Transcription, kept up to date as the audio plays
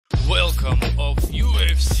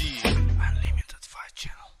UFC Unlimited Fight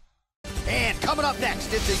Channel. And coming up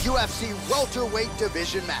next, it's a UFC welterweight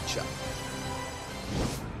division matchup.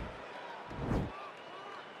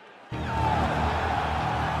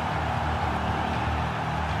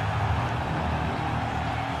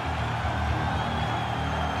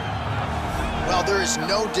 Well, there is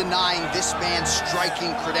no denying this man's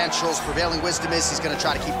striking credentials. Prevailing wisdom is he's going to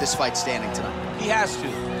try to keep this fight standing tonight. He has to.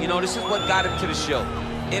 You know, this is what got him to the show.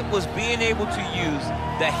 It was being able to use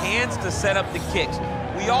the hands to set up the kicks.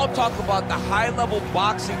 We all talk about the high-level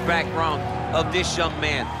boxing background of this young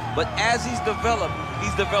man, but as he's developed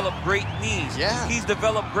great knees. Yeah. He's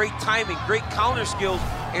developed great timing, great counter skills,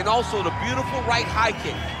 and also the beautiful right high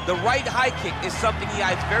kick. The right high kick is something he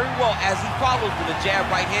hides very well as he follows with a jab,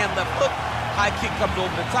 right hand, left hook. High kick comes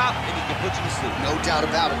over the top, and he can put you to sleep. No doubt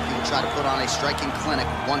about it. He will try to put on a striking clinic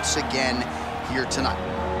once again here tonight.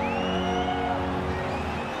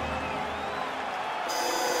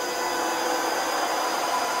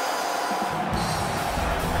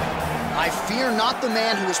 I fear not the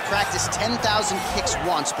man who has practiced 10,000 kicks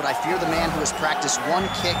once, but I fear the man who has practiced one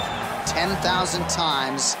kick 10,000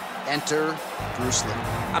 times. Enter Bruce Lee.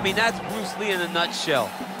 I mean, that's Bruce Lee in a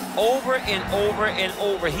nutshell. Over and over and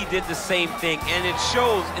over, he did the same thing, and it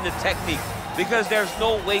shows in the technique because there's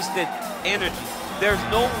no wasted energy. There's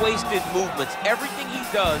no wasted movements. Everything he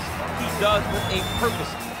does with a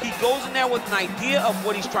purpose. He goes in there with an idea of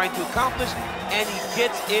what he's trying to accomplish, and he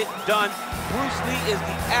gets it done. Bruce Lee is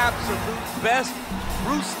the absolute best.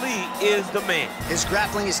 Bruce Lee is the man. His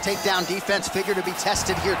grappling, his takedown defense figure to be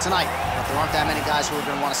tested here tonight. But there aren't that many guys who are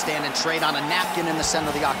going to want to stand and trade on a napkin in the center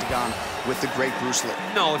of the octagon with the great Bruce Lee.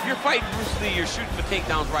 No, if you're fighting Bruce Lee, you're shooting for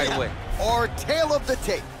takedowns right away. Our tale of the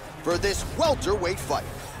tape for this welterweight fight.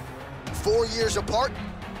 4 years apart,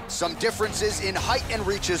 some differences in height and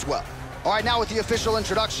reach as well. All right, now with the official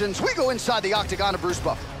introductions, we go inside the octagon of Bruce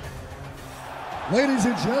Buffer. Ladies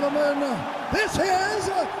and gentlemen, this is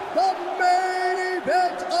the main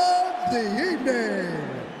event of the evening.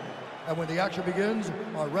 And when the action begins,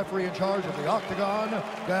 our referee in charge of the octagon,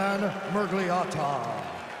 Dan Mergliata.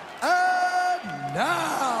 And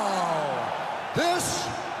now, this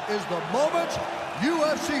is the moment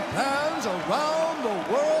UFC fans around the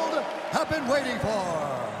world have been waiting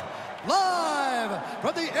for. Live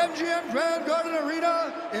from the MGM Grand Garden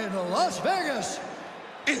Arena in Las Vegas,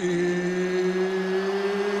 it's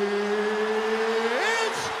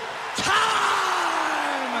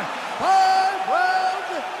time! 5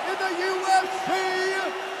 rounds in the UFC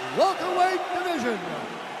welterweight division.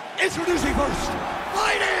 Introducing first,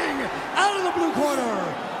 fighting out of the blue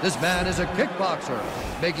corner. This man is a kickboxer,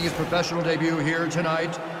 making his professional debut here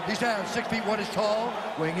tonight. He stands 6 feet 1 inches tall,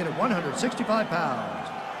 weighing in at 165 pounds.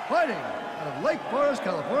 Fighting out of Lake Forest,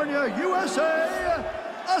 California, USA,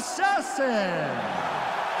 Assassin.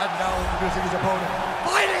 And now introducing his opponent,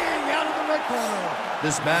 fighting out of the red corner.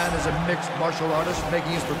 This man is a mixed martial artist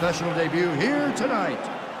making his professional debut here tonight.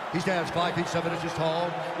 He stands 5 feet 7 inches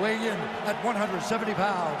tall, weighing in at 170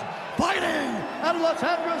 pounds. Fighting out of Los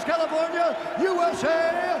Angeles, California,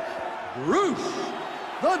 USA, Bruce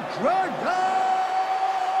the Dragon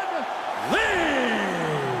Lee.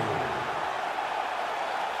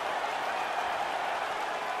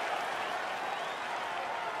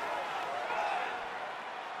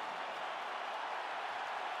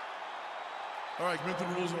 All right, commit to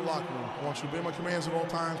the rules in the locker room. I want you to obey my commands at all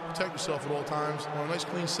times, protect yourself at all times. I want a nice,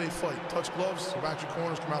 clean, safe fight. Touch gloves, go back to your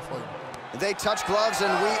corners, come out fighting. They touch gloves,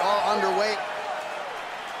 and we are underway.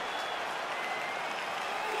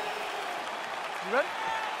 You ready?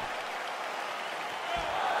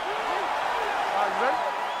 You ready?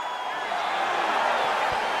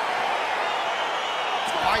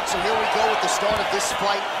 All right, so here we go with the start of this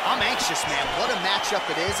fight. I'm anxious, man. What a matchup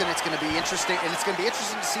it is, and it's going to be interesting. And it's going to be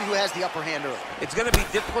interesting to see who has the upper hand early. It's going to be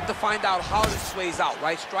difficult to find out how this plays out,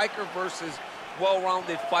 right? Striker versus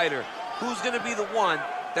well-rounded fighter. Who's going to be the one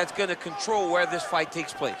that's going to control where this fight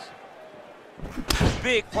takes place?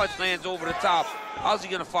 Big punch lands over the top. How's he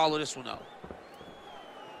going to follow this one up?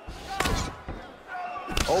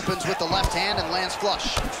 Opens with the left hand and lands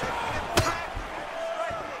flush.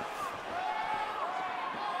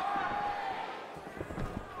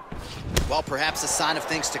 Well, perhaps a sign of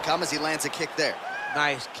things to come as he lands a kick there.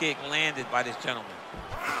 Nice kick landed by this gentleman.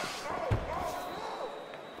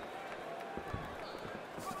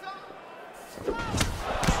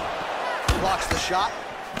 Blocks the shot.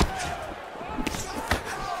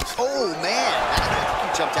 Oh, man.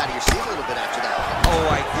 You jumped out of your seat a little bit after that. Oh,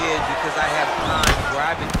 I did, because I have time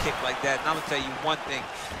grabbing a kick like that. And I'm going to tell you one thing.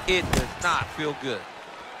 It does not feel good.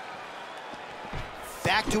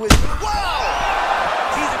 Back to his... Whoa!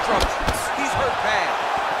 He's in trouble. He's hurt bad.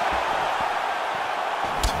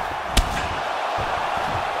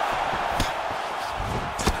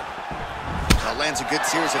 lands a good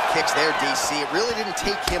series of kicks there, DC. It really didn't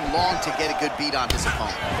take him long to get a good beat on his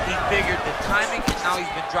opponent. He figured the timing, and now he's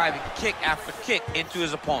been driving kick after kick into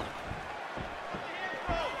his opponent.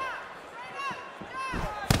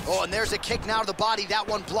 Oh, and there's a kick now to the body. That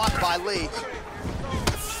one blocked by Lee.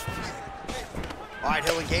 All right,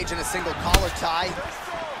 he'll engage in a single collar tie.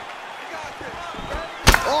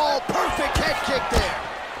 Oh, perfect head kick there.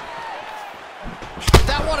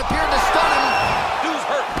 That one appeared to stun him. Dude's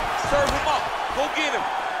hurt. Serve him up. Go get him.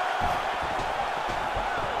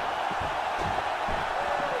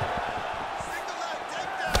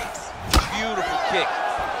 Beautiful kick.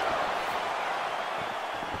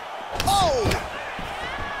 Oh!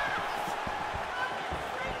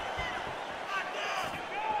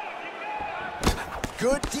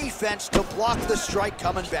 Good defense to block the strike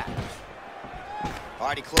coming back. All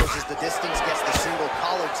right, he closes the distance, gets the single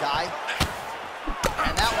collar tie.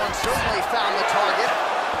 And that one certainly found the target.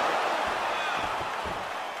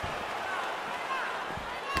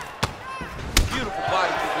 Beautiful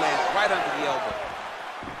body kick landed right under the elbow.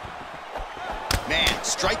 Man,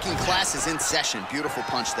 striking class is in session. Beautiful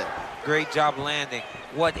punch there. Great job landing.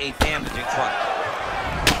 What a damaging punch.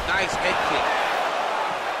 Nice head kick.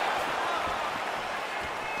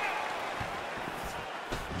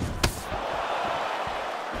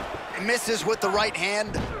 Misses with the right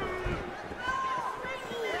hand.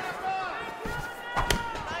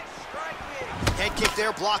 Head kick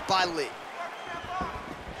there, blocked by Lee.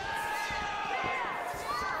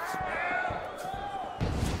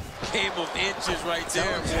 Game of inches right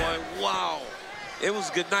there, boy. Wow. It was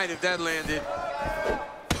good night if that landed.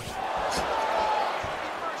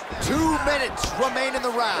 2 minutes remain in the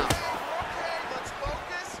round.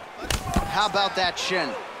 How about that shin?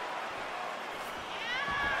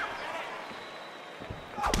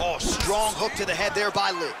 Oh, strong hook to the head there by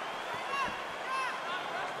Lee.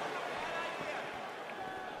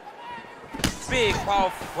 Big,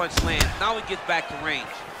 powerful punch land. Now he gets back to range.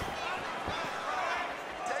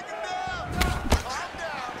 Take him down. Calm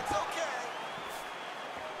down. It's okay.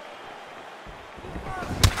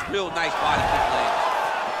 Real nice body kick land.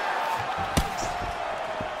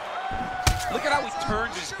 Look at how he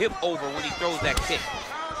turns his hip over when he throws that kick.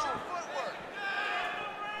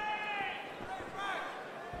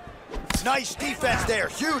 Nice defense there,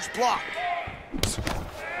 huge block.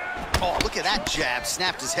 Oh, look at that jab,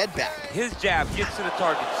 snapped his head back. His jab gets to the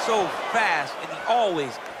target so fast, and he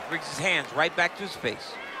always brings his hands right back to his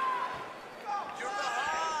face. You're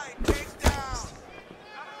behind. Take down.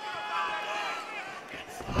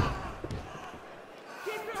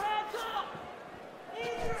 Keep your hands up.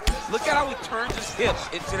 Look at how he turns his hips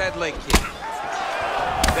into that leg kick.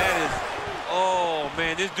 That is, oh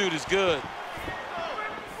man, this dude is good.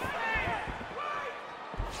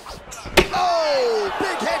 Oh,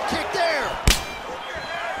 big head kick there.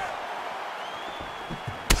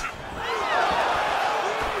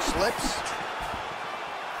 Slips.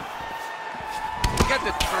 Look at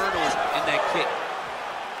the turnover in that kick.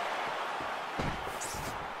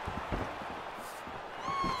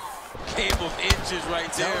 Game of inches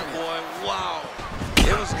right there, boy. Wow.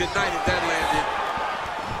 It was good night if that landed.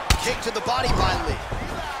 Kick to the body by Lee.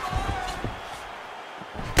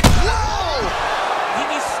 Whoa! He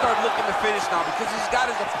needs to start looking to finish now because he's got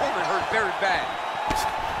his opponent hurt very bad.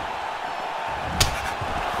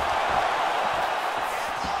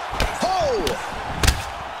 Oh!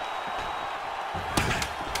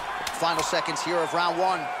 Final seconds here of round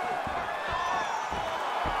one.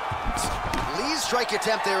 Lee's strike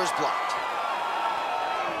attempt there is blocked.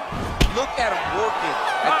 Look at him working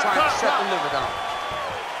and trying to shut the liver down.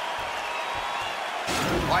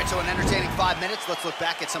 All right, so an entertaining 5 minutes. Let's look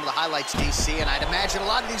back at some of the highlights, DC, and I'd imagine a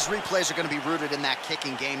lot of these replays are going to be rooted in that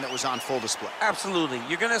kicking game that was on full display. Absolutely.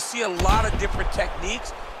 You're going to see a lot of different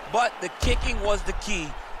techniques, but the kicking was the key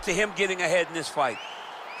to him getting ahead in this fight.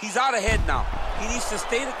 He's out ahead now. He needs to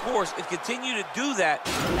stay the course and continue to do that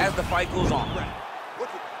as the fight goes on. Look at him.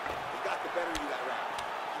 He got the better of you that round.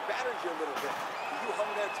 He battered you a little bit. You hung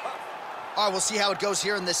there tough. All right, we'll see how it goes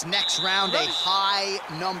here in this next round. A high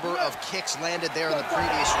number of kicks landed there in the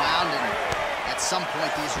previous round, and at some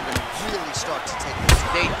point, these are going to really start to take effect.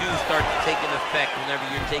 They do start to take an effect whenever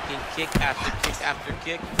you're taking kick after kick after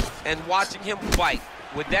kick, and watching him fight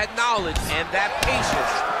with that knowledge and that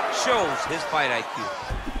patience shows his fight IQ.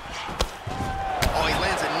 Oh, he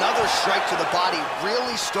lands another strike to the body,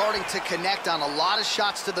 really starting to connect on a lot of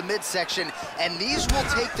shots to the midsection, and these will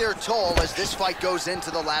take their toll as this fight goes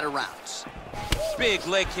into the latter rounds. Big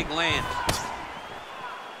leg kick lands.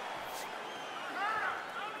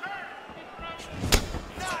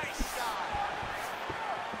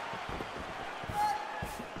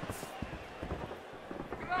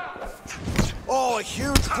 Oh, a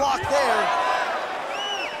huge block there.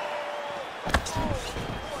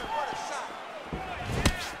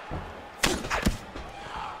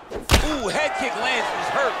 Ooh, head kick lands, he's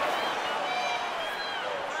hurt.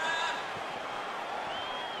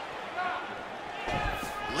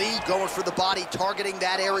 Lee going for the body, targeting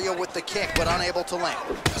that area with the kick, but unable to land.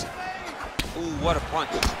 Ooh, what a punch.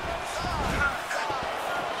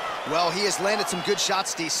 Well, he has landed some good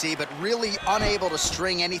shots, DC, but really unable to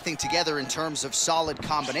string anything together in terms of solid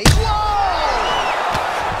combination. Whoa!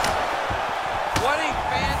 What a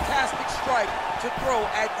fantastic strike to throw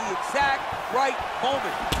at the exact right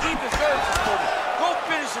moment. He deserves this moment. Go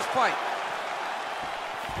finish this fight.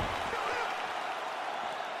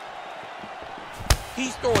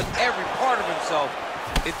 He's throwing every part of himself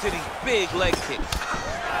into these big leg kicks.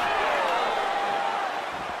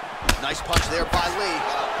 Nice punch there by Lee.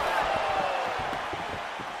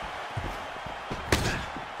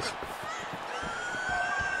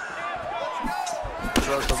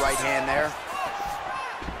 Throws the right hand there.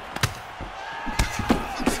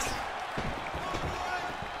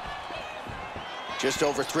 Just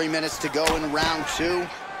over 3 minutes to go in round 2.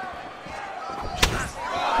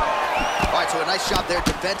 All right, so a nice job there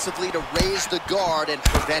defensively to raise the guard and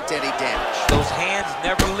prevent any damage. Those hands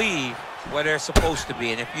never leave where they're supposed to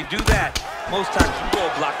be, and if you do that, most times you go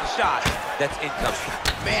block the shot that's incoming.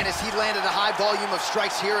 Man, as he landed a high volume of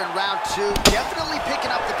strikes here in round 2, definitely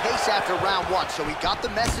picking up the pace after round 1. So he got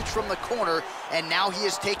the message from the corner, and now he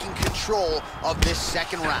is taking control of this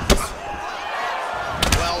second round.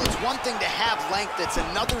 Well, it's one thing to have length, it's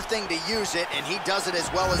another thing to use it, and he does it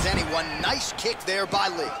as well as anyone. Nice kick there by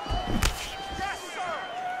Lee.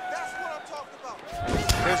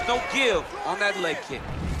 There's no give on that leg kick.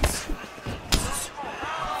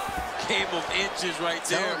 Game of inches right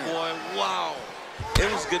there, boy. Wow.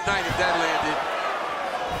 It was good night if that landed.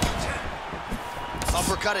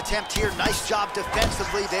 Uppercut attempt here. Nice job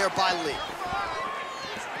defensively there by Lee.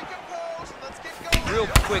 Real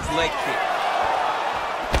quick leg kick.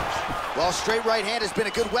 Well, straight right hand has been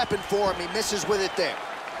a good weapon for him. He misses with it there.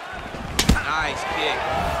 Nice kick.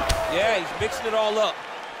 Yeah, he's mixing it all up.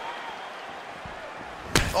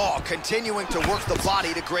 Oh, continuing to work the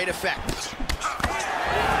body to great effect.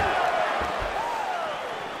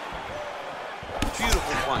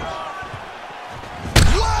 Beautiful punch.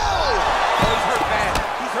 Whoa! Oh, he's hurt bad.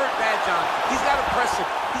 He's hurt bad, John. He's got to press him.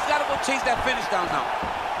 He's got to go chase that finish down now.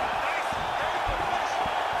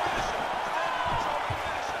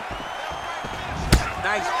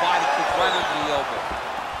 Nice body kick right under the elbow.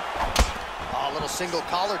 Oh, a little single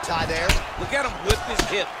collar tie there. Look at him whip his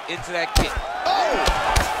hip into that kick. Oh!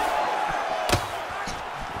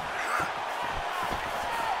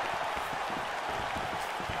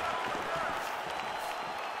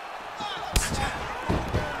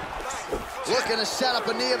 Looking to set up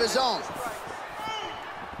a knee of his own.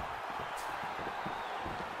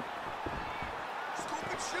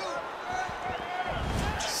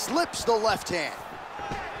 Slips the left hand.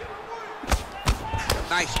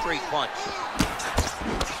 Nice straight punch.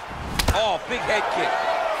 Oh, big head kick.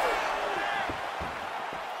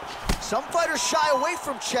 Some fighters shy away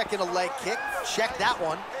from checking a leg kick. Check that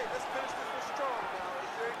one.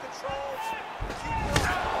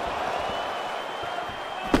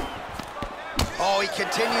 Oh, he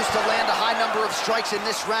continues to land a high number of strikes in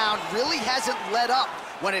this round. Really hasn't let up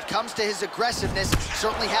when it comes to his aggressiveness.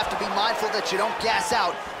 Certainly have to be mindful that you don't gas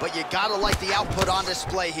out, but you gotta like the output on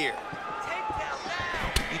display here.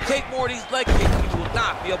 You take more of these leg kicks, you will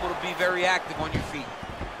not be able to be very active on your feet.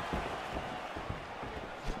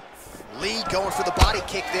 Lee going for the body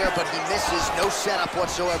kick there, but he misses. No setup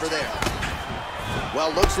whatsoever there.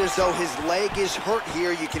 Well, looks as though his leg is hurt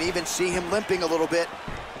here. You can even see him limping a little bit.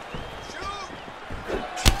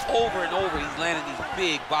 Over and over, he's landing these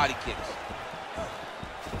big body kicks.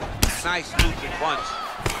 Nice looping punch.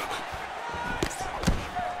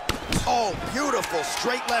 Oh, beautiful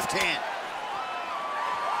straight left hand.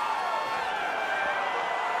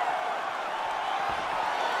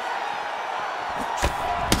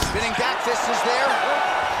 Spinning back fist is there.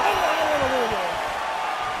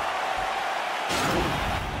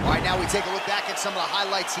 All right, now we take a look back at some of the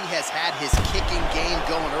highlights. He has had his kicking game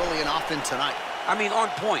going early and often tonight. I mean, on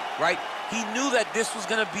point, right? He knew that this was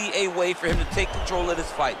going to be a way for him to take control of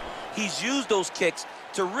this fight. He's used those kicks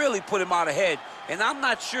to really put him out ahead, and I'm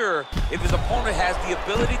not sure if his opponent has the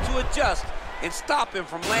ability to adjust and stop him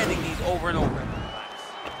from landing these over and over.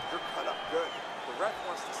 You're cut up good. The ref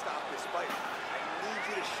wants to stop this fight. I need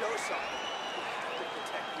you to show something. You have to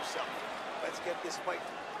protect yourself. Let's get this fight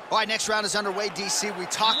All right, next round is underway, DC. We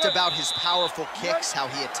talked about his powerful kicks, how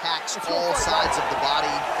he attacks all sides of the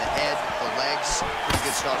body, the head, the legs. Pretty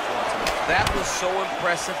good start for him tonight. That was so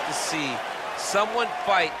impressive to see someone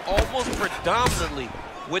fight almost predominantly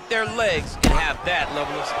with their legs and have that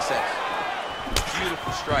level of success.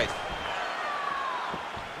 Beautiful strike.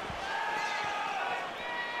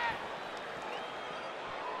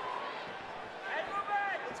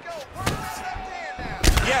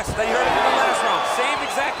 Yes, they heard it in the last round. Same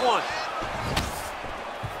exact one.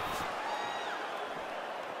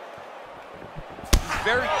 He's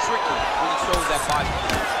very tricky when he throws that body.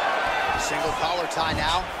 Single collar tie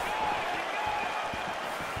now.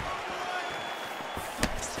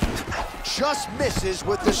 Just misses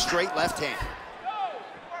with the straight left hand.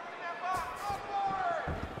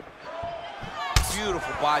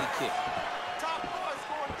 Beautiful body kick.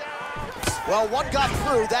 Well, one got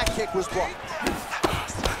through, that kick was blocked.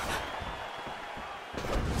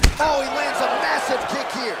 Oh, he lands a massive kick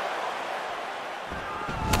here.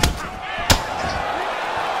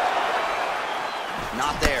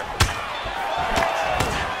 Not there.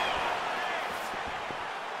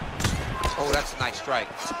 Oh, that's a nice strike.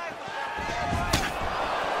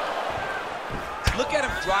 Look at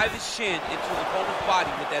him drive his shin into his opponent's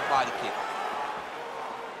body with that body kick.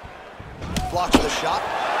 Blocks the shot.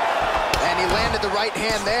 And he landed the right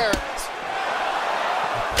hand there.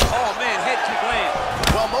 Oh, man, head kick land.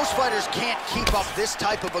 Well, most fighters can't keep up this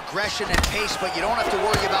type of aggression and pace, but you don't have to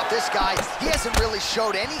worry about this guy. He hasn't really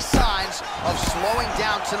showed any signs of slowing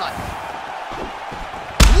down tonight.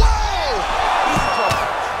 Whoa! He's in trouble.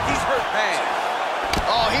 He's hurt bad.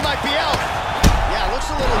 Oh, he might be out. Yeah,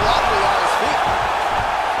 looks a little wobbly on his feet.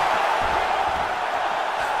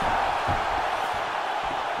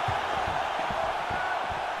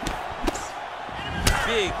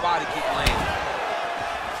 Big body kick land.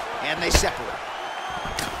 And they separate.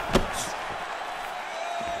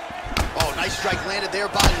 Oh, nice strike landed there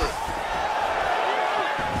by Lee.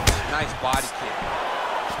 Nice body kick.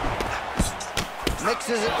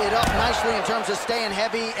 Mixes it up nicely in terms of staying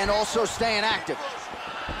heavy and also staying active.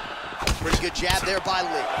 Pretty good jab there by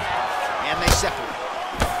Lee. And they separate.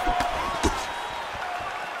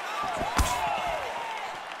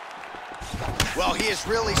 Well, he is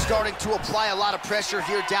really starting to apply a lot of pressure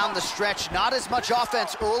here down the stretch. Not as much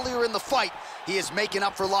offense earlier in the fight. He is making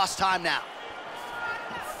up for lost time now.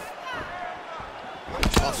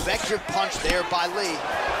 Effective punch there by Lee.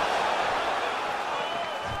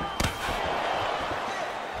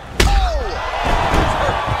 Oh!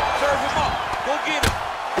 Serve him up. Go get him.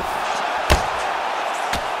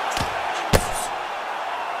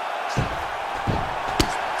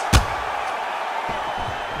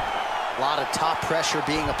 A lot of top pressure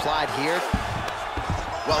being applied here.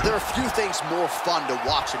 Well, there are a few things more fun to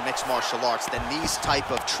watch in mixed martial arts than these type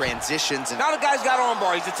of transitions. And Now the guy's got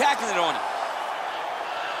armbar. He's attacking it on him.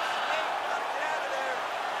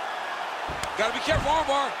 Gotta be careful,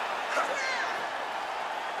 armbar.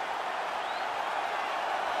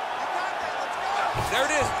 There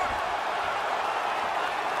it is.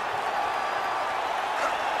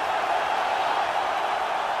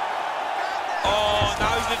 Oh,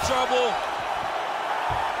 now he's in trouble.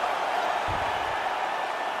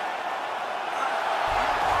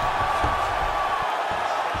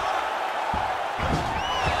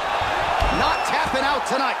 not tapping out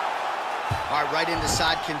tonight. All right, right into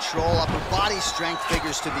side control. Upper body strength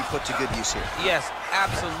figures to be put to good use here. Yes,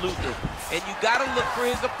 absolutely. And you got to look for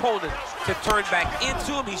his opponent to turn back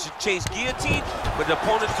into him. He should chase guillotine, but the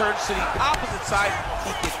opponent turns to the opposite side.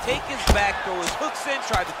 He can take his back, throw his hooks in,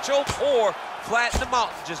 try to choke, or flatten him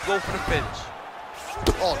out and just go for the finish.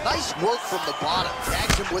 Oh, nice work from the bottom.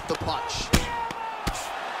 Tags him with the punch.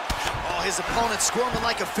 Oh, his opponent squirming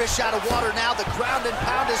like a fish out of water now. The ground and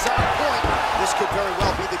pound is on point. This could very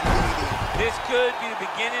well be the beginning of the end. This could be the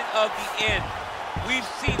beginning of the end. We've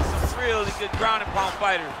seen some really good ground and pound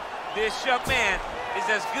fighters. This young man is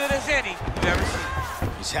as good as any we've ever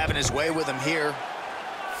seen. He's having his way with him here.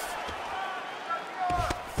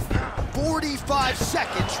 45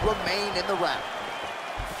 seconds remain in the round.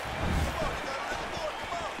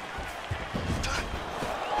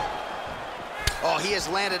 Oh, he has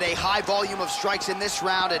landed a high volume of strikes in this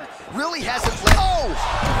round and really hasn't let... Oh!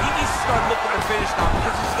 He needs to start looking to finish now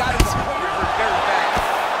because he's got his opponent hurt very bad.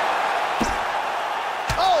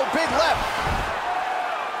 Oh, big left.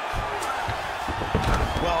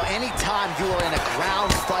 Well, anytime you are in a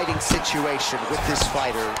ground fighting situation with this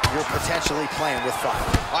fighter, you're potentially playing with fire.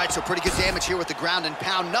 All right, so pretty good damage here with the ground and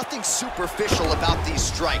pound. Nothing superficial about these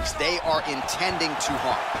strikes. They are intending to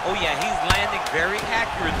harm. Oh yeah, he's landing very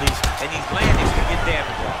accurately, and he's landing to get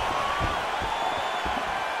damage on.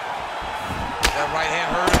 That right hand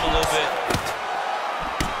hurt him a little bit.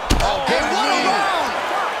 Oh, they won a round!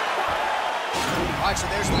 All right, so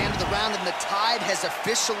there's the end of the round, and the tide has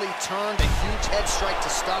officially turned. A huge head strike to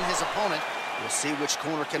stun his opponent. We'll see which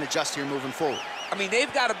corner can adjust here moving forward. I mean,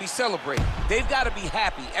 they've got to be celebrating. They've got to be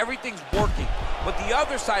happy. Everything's working. But the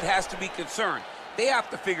other side has to be concerned. They have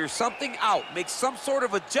to figure something out, make some sort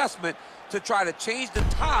of adjustment to try to change the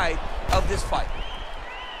tide of this fight.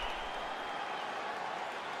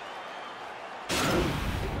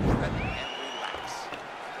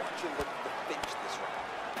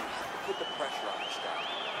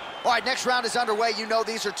 All right, next round is underway. You know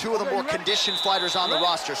these are two of the more conditioned fighters on the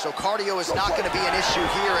roster, so cardio is not going to be an issue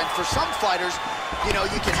here. And for some fighters, you know,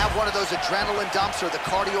 you can have one of those adrenaline dumps or the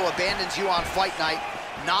cardio abandons you on fight night.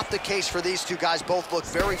 Not the case for these two guys. Both look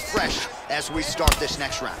very fresh as we start this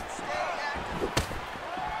next round.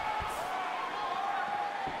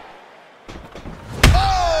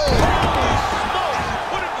 Oh!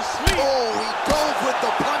 Put him to sleep. Oh, he dove with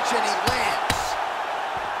the punch and he lands.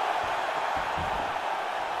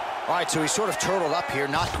 All right, so he's sort of turtled up here.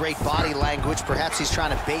 Not great body language. Perhaps he's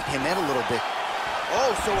trying to bait him in a little bit.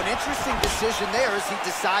 Oh, so an interesting decision there as he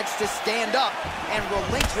decides to stand up and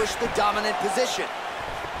relinquish the dominant position.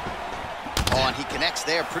 Oh, and he connects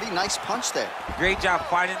there. Pretty nice punch there. Great job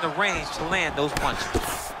finding the range to land those punches.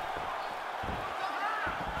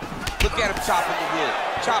 Look at him chopping the wood.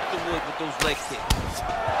 Chop the wood with those leg kicks.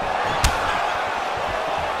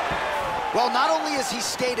 Well, not only has he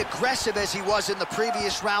stayed aggressive as he was in the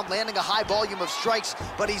previous round, landing a high volume of strikes,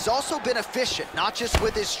 but he's also been efficient, not just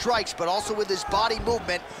with his strikes, but also with his body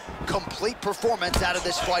movement. Complete performance out of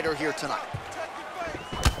this fighter here tonight.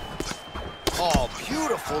 Oh,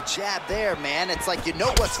 beautiful jab there, man. It's like you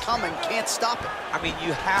know what's coming, can't stop it. I mean,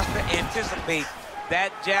 you have to anticipate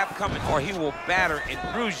that jab coming or he will batter and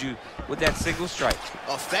bruise you with that single strike.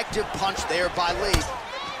 Effective punch there by Lee.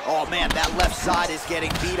 Oh, man, that left side is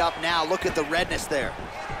getting beat up now. Look at the redness there.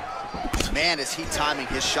 Man, is he timing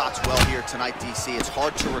his shots well here tonight, DC. It's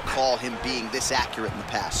hard to recall him being this accurate in the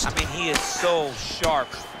past. I mean, he is so sharp.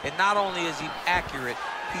 And not only is he accurate,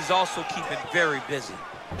 he's also keeping very busy.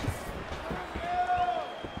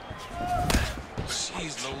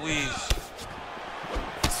 Jeez Louise.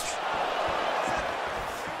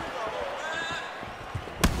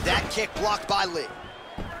 That kick blocked by Lee.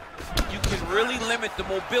 You can really limit the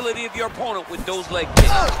mobility of your opponent with those leg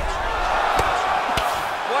kicks. Oh!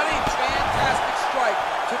 What a fantastic strike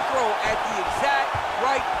to throw at the exact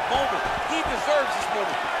right moment. He deserves this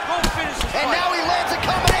moment. Go finish his fight. And now he lands a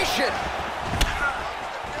combination.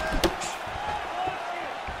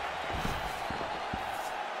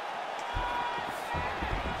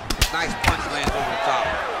 Nice punch lands over the top.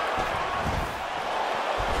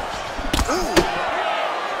 Ooh.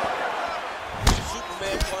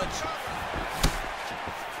 Superman punch.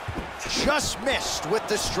 Just missed with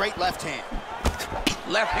the straight left hand.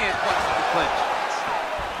 Left hand punch to the clinch.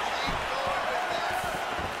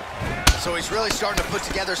 So he's really starting to put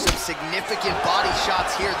together some significant body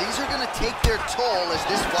shots here. These are going to take their toll as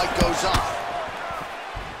this fight goes on.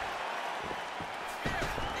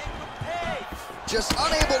 Just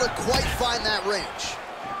unable to quite find that range.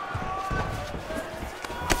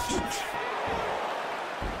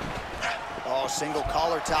 Oh, single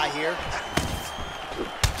collar tie here.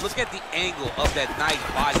 Look at the angle of that nice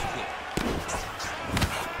body kick.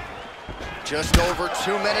 Just over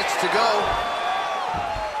 2 minutes to go.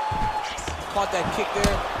 Caught that kick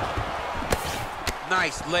there.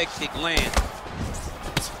 Nice leg kick land.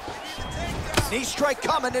 Knee strike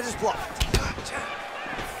coming, it is blocked.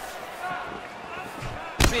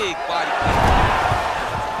 Big body kick.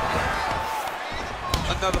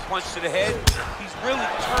 Another punch to the head. He's really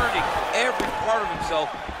turning every part of himself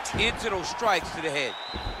into those strikes to the head.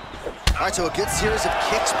 All right, so a good series of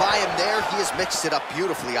kicks by him there. He has mixed it up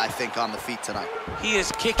beautifully, I think, on the feet tonight. He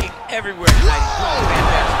is kicking everywhere tonight. He's doing a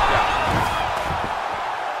fantastic job.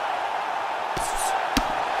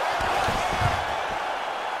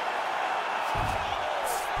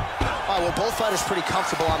 All right, well, both fighters pretty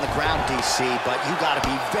comfortable on the ground, DC, but you got to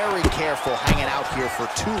be very careful hanging out here for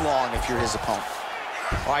too long if you're his opponent.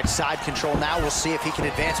 All right, side control now. We'll see if he can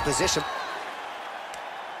advance position.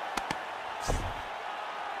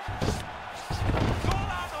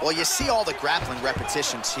 Well, you see all the grappling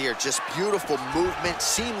repetitions here. Just beautiful movement,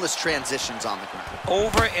 seamless transitions on the ground.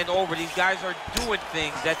 Over and over, these guys are doing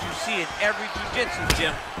things that you see in every jiu-jitsu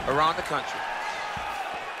gym around the country.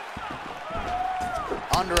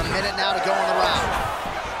 Under a minute now to go in the round.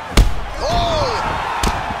 Oh!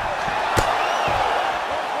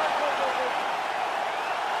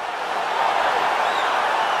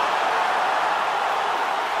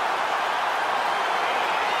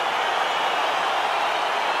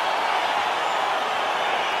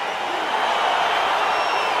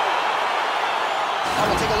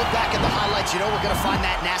 back in the highlights, you know we're going to find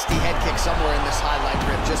that nasty head kick somewhere in this highlight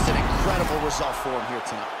rip. Just an incredible result for him here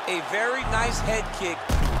tonight. A very nice head kick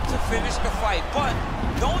to finish the fight, but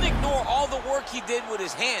don't ignore all the work he did with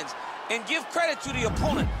his hands, and give credit to the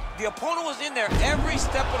opponent. The opponent was in there every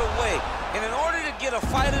step of the way, and in order to get a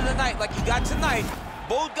fight of the night like he got tonight,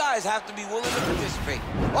 both guys have to be willing to participate.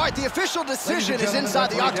 All right, the official decision is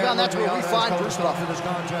inside the octagon. That's where we find Bruce Buffer. This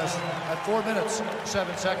contest at 4 minutes,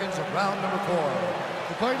 7 seconds of round number 4.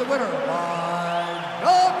 Declaring the winner by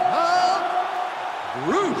knockout,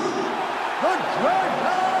 Bruce the Dragon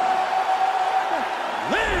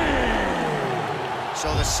Lee.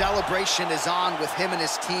 So the celebration is on with him and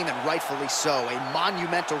his team, and rightfully so. A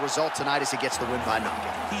monumental result tonight as he gets the win by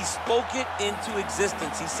knockout. He spoke it into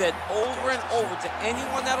existence. He said over and over to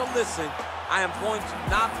anyone that'll listen, I am going to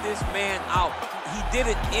knock this man out. He did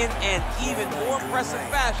it in an even more impressive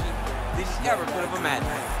fashion than he ever could have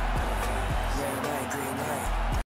imagined.